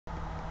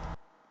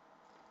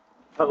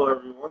Hello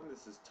everyone,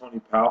 this is Tony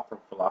Powell from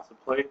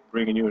Philosophy,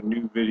 bringing you a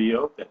new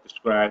video that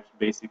describes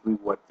basically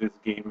what this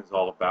game is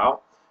all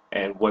about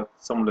and what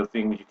some of the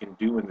things you can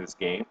do in this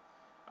game.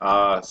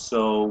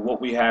 So what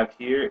we have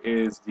here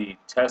is the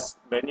test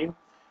menu,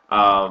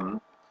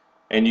 um,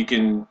 and you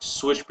can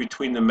switch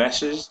between the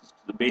meshes,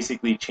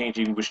 basically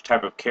changing which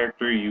type of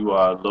character you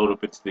load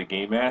up into the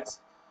game as.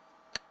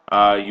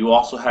 You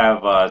also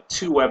have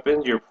two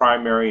weapons, your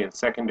primary and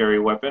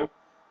secondary weapon.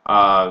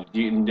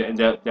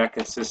 That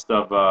consists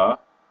of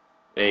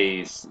a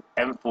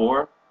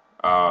M4,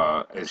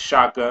 a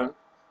shotgun,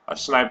 a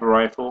sniper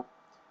rifle,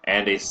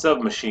 and a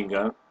submachine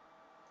gun.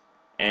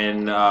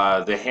 And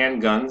the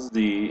handguns,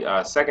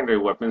 the secondary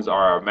weapons,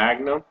 are a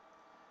Magnum,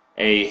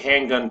 a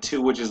handgun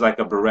 2, which is like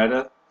a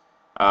Beretta,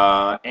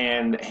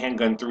 and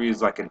handgun 3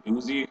 is like an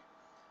Uzi.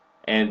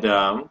 And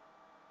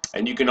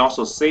and you can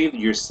also save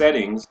your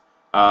settings,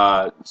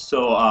 to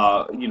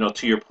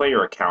your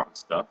player account and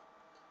stuff.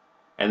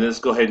 And let's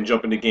go ahead and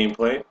jump into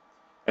gameplay.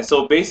 And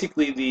so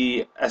basically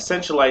the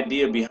essential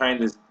idea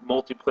behind this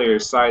multiplayer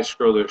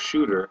side-scroller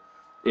shooter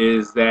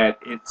is that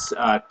it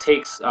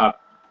takes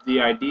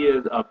the idea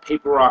of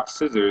paper, rock,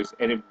 scissors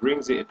and it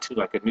brings it into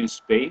like a new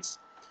space.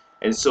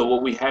 And so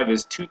what we have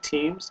is two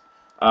teams,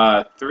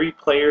 3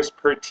 players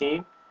per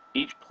team.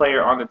 Each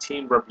player on the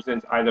team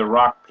represents either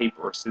rock,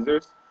 paper, or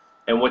scissors.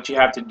 And what you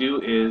have to do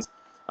is,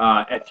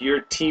 if you're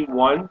team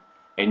 1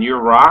 and you're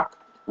rock,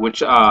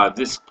 which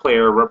this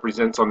player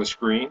represents on the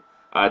screen,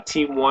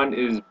 team 1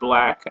 is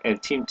black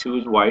and team 2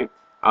 is white.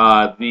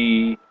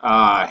 The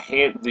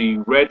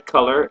red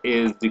color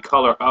is the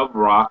color of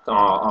rock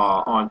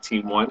on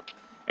team 1.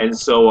 And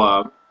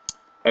so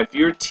if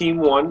you're team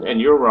 1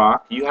 and you're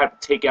rock, you have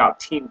to take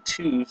out team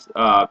 2's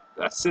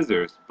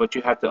scissors, but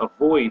you have to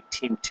avoid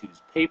team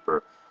 2's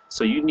paper.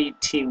 So you need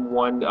team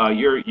 1,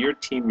 your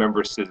team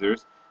member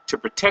scissors, to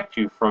protect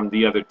you from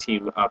the other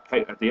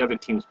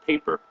team's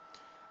paper.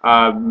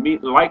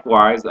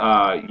 Likewise,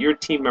 your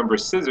team member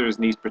scissors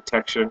needs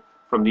protection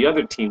from the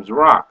other team's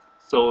rock.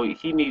 So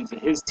he needs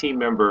his team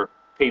member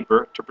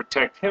paper to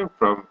protect him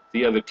from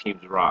the other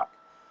team's rock.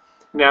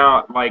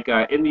 Now, like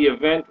in the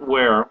event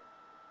where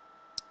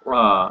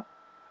uh,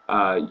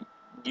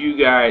 you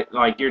guys,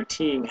 like your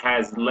team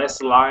has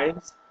less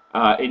lives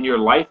in your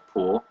life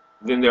pool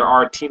than there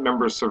are team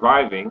members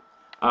surviving,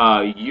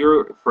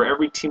 for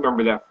every team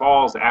member that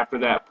falls after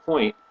that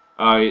point,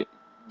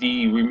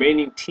 the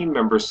remaining team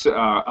members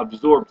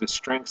absorb the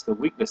strengths and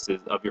weaknesses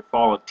of your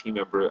fallen team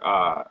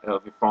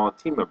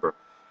member.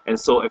 And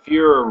so, if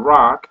you're a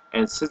rock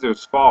and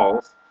Scissors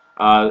falls,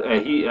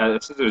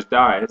 if Scissors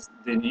dies,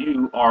 then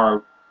you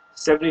are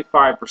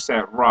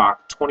 75%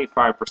 rock,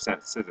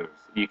 25% scissors.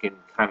 You can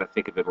kind of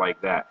think of it like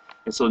that.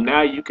 And so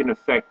now you can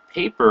affect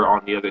paper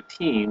on the other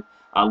team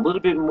a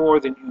little bit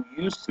more than you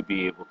used to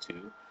be able to.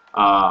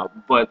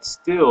 But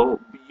still,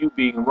 you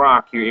being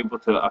rock, you're able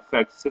to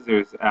affect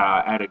scissors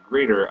at a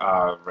greater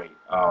rate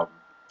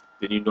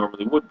than you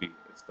normally would be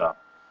and stuff.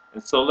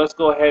 And so let's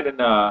go ahead and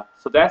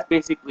so that's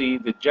basically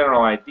the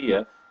general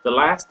idea. The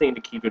last thing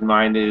to keep in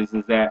mind is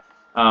that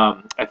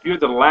if you're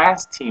the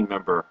last team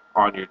member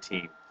on your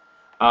team,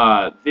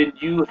 then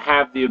you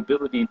have the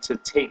ability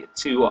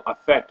to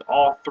affect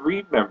all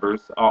 3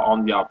 members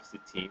on the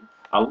opposite team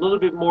a little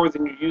bit more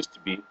than you used to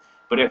be.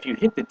 But if you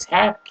hit the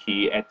tab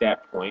key at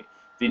that point,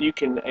 then you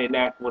can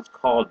enact what's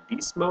called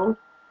beast mode,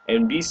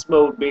 and beast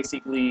mode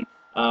basically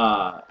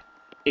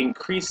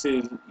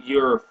increases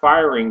your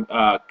firing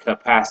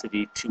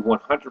capacity to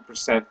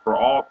 100% for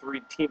all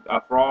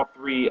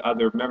three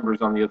other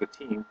members on the other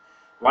team.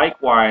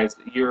 Likewise,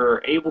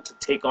 you're able to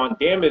take on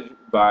damage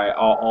by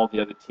all the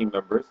other team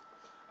members,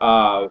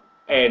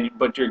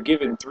 but you're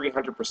given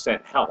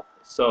 300% health.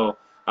 So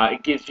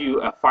it gives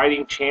you a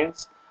fighting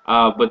chance,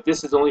 but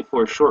this is only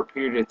for a short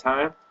period of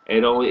time.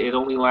 There's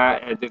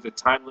a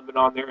time limit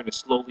on there, and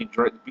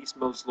beast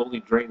mode slowly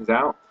drains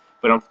out.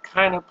 But I'm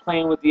kind of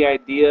playing with the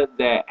idea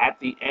that at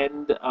the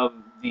end of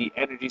the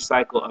energy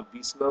cycle of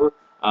beast mode,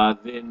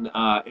 then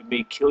it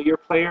may kill your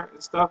player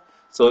and stuff.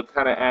 So it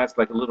kind of adds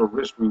like a little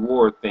risk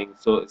reward thing.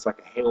 So it's like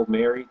a Hail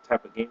Mary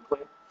type of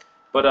gameplay.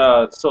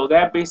 But so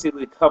that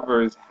basically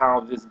covers how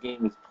this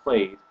game is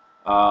played.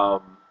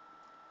 Um,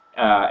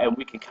 and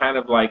we can kind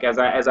of like as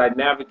I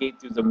navigate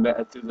through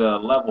the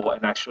level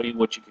and I show you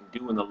what you can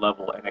do in the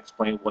level and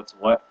explain what's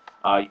what.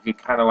 You can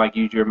kind of like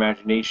use your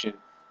imagination,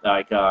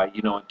 like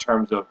in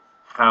terms of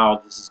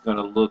how this is going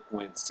to look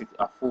when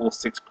a full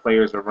 6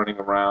 players are running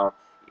around,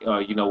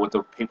 with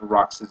the paper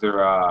rock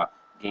scissor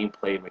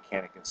gameplay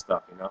mechanic and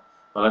stuff.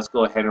 But let's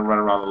go ahead and run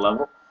around the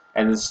level.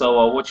 And then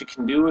so what you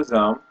can do is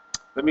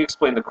let me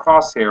explain the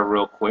crosshair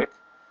real quick.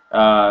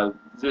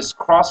 This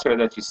crosshair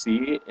that you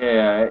see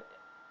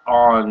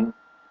on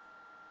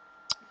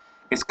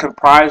it's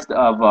comprised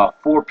of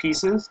 4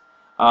 pieces.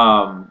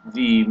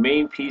 The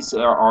main piece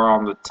are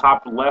on the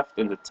top left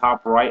and the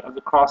top right of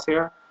the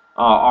crosshair.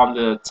 On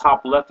the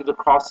top left of the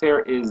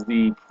crosshair is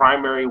the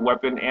primary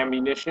weapon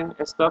ammunition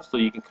and stuff. So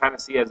you can kind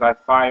of see as I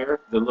fire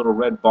the little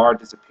red bar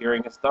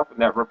disappearing and stuff, and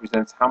that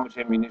represents how much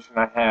ammunition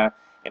I have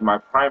in my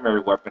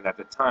primary weapon at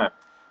the time.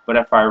 But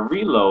if I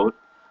reload,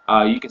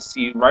 you can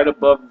see right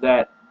above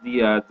that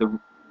you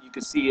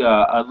can see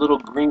a little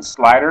green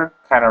slider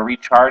kind of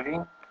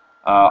recharging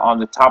on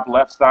the top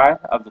left side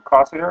of the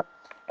crosshair,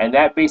 and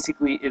that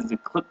basically is the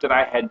clip that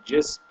I had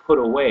just put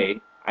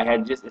away. I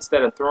had just,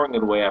 instead of throwing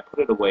it away, I put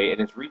it away,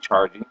 and it's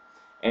recharging,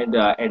 and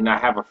I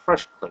have a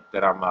fresh clip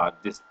that I'm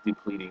just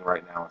depleting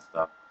right now and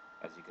stuff,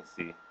 as you can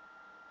see.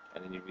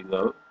 And then you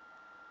reload,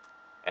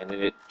 and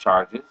then it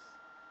charges,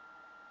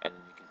 and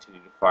then you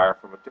continue to fire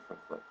from a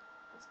different clip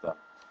and stuff.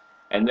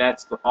 And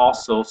that's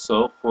also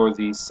so for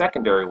the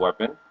secondary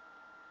weapon,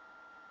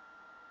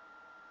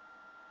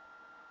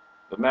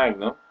 the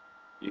Magnum.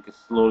 You can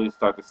slowly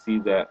start to see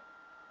that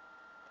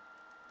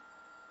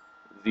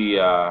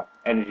the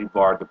energy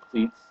bar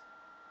depletes,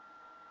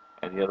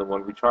 and the other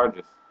one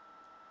recharges.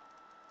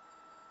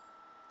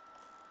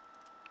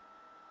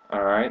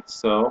 Alright,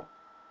 so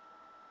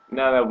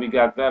now that we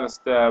got that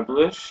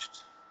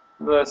established,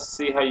 let's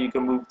see how you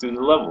can move through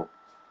the level.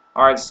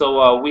 Alright,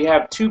 so we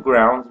have two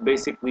grounds,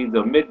 basically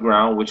the mid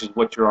ground, which is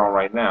what you're on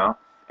right now,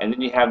 and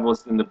then you have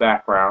what's in the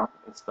background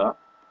and stuff.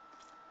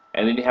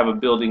 And then you have a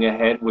building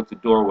ahead with the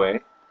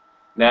doorway.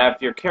 Now,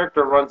 if your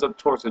character runs up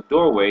towards the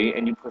doorway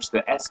and you push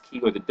the S key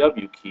or the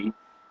W key,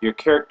 your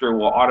character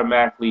will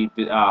automatically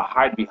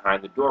hide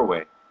behind the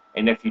doorway.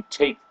 And if you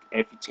take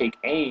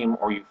aim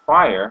or you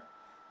fire,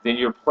 then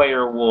your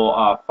player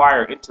will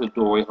fire into the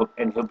doorway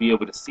and he'll be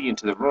able to see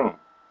into the room.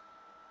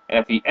 And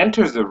if he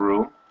enters the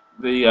room,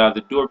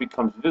 the door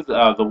becomes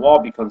the wall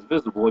becomes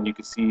visible, and you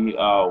can see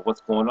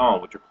what's going on,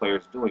 what your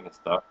player's doing and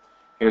stuff.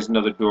 Here's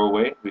another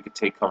doorway we could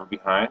take cover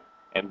behind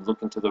and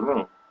look into the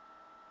room.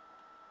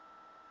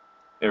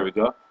 There we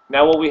go.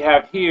 Now what we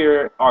have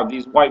here are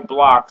these white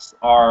blocks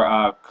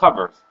are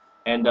covers,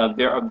 and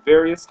they're of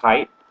various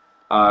height.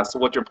 So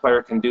what your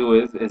player can do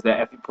is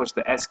that if you push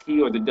the S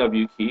key or the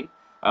W key,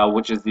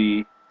 which is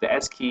the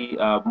S key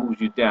moves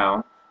you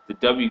down, the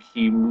W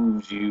key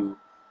moves you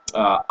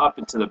up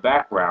into the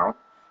background,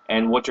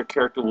 and what your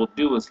character will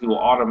do is he will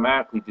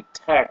automatically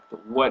detect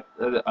what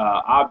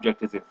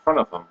object is in front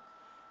of him,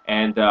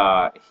 and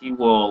he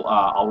will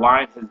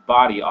align his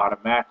body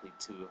automatically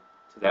to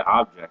that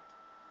object.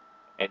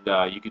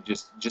 And you could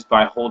just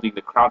by holding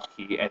the crouch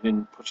key and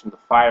then pushing the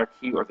fire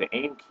key or the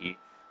aim key,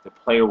 the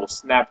player will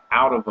snap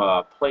out of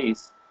a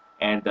place,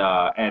 and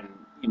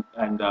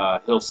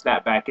he'll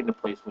snap back into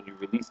place when you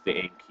release the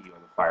aim key or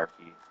the fire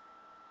key.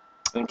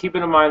 And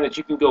keeping in mind that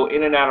you can go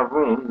in and out of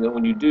rooms, and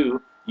when you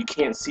do, you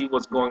can't see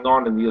what's going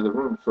on in the other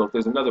room. So if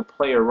there's another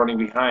player running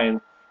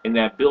behind in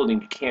that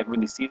building, you can't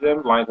really see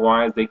them.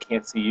 Likewise, they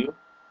can't see you.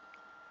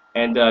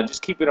 And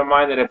just keeping in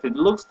mind that if it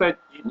looks like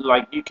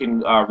you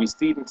can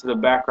recede into the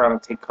background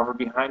and take cover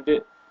behind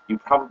it, you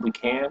probably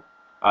can.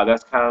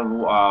 That's kind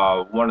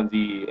of one of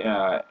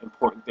the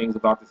important things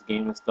about this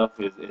game and stuff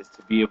is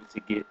to be able to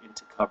get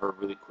into cover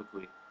really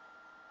quickly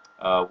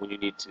when you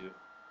need to.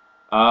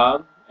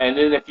 And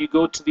then if you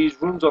go to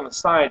these rooms on the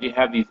side, you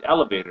have these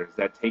elevators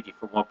that take you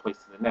from one place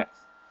to the next.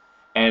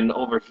 And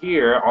over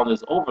here on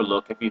this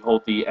overlook, if you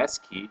hold the S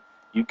key,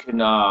 you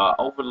can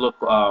overlook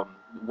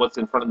what's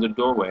in front of the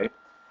doorway.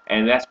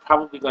 And that's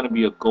probably going to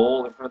be a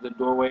goal in front of the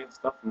doorway and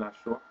stuff, I'm not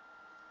sure.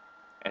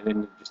 And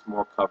then just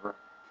more cover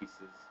pieces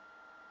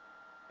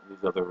in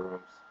these other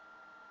rooms.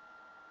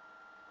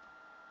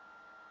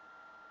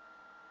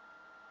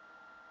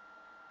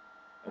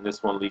 And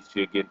this one leads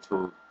you again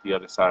to the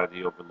other side of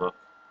the overlook.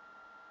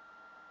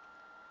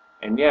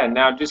 And yeah,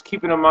 now just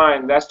keeping in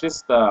mind, that's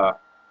just a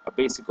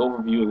basic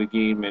overview of the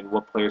game and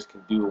what players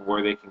can do and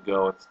where they can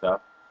go and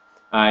stuff.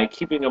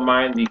 Keeping in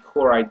mind the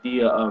core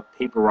idea of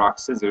paper, rock,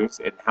 scissors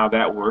and how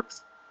that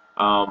works,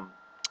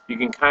 you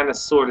can kind of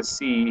sort of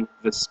see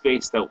the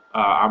space that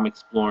I'm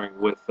exploring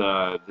with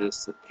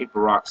this paper,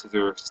 rock,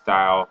 scissors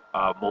style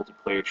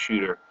multiplayer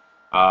shooter.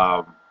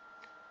 Yeah,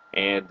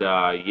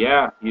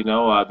 you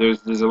know,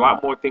 there's a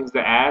lot more things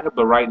to add,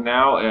 but right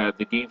now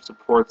the game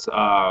supports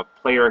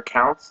player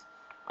accounts.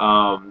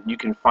 You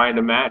can find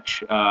a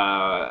match.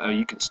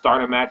 You can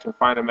start a match and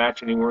find a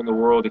match anywhere in the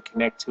world and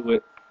connect to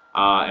it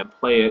and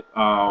play it.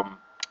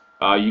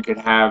 You can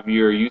have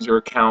your user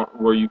account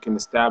where you can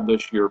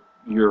establish your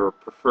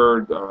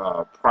preferred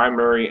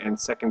primary and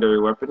secondary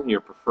weapon,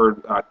 your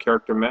preferred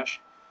character mesh,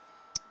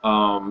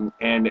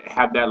 and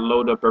have that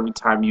load up every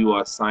time you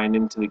sign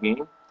into the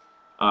game.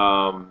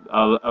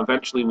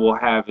 Eventually, we'll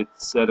have it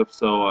set up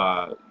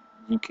so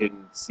you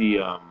can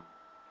see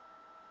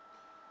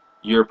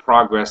your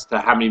progress to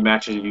how many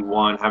matches you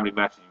won, how many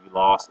matches you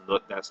lost, and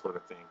that sort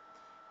of thing.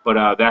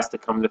 But that's to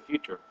come in the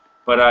future.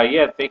 But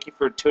yeah, thank you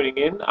for tuning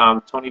in. I'm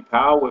Tony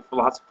Powell with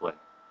Philosophy.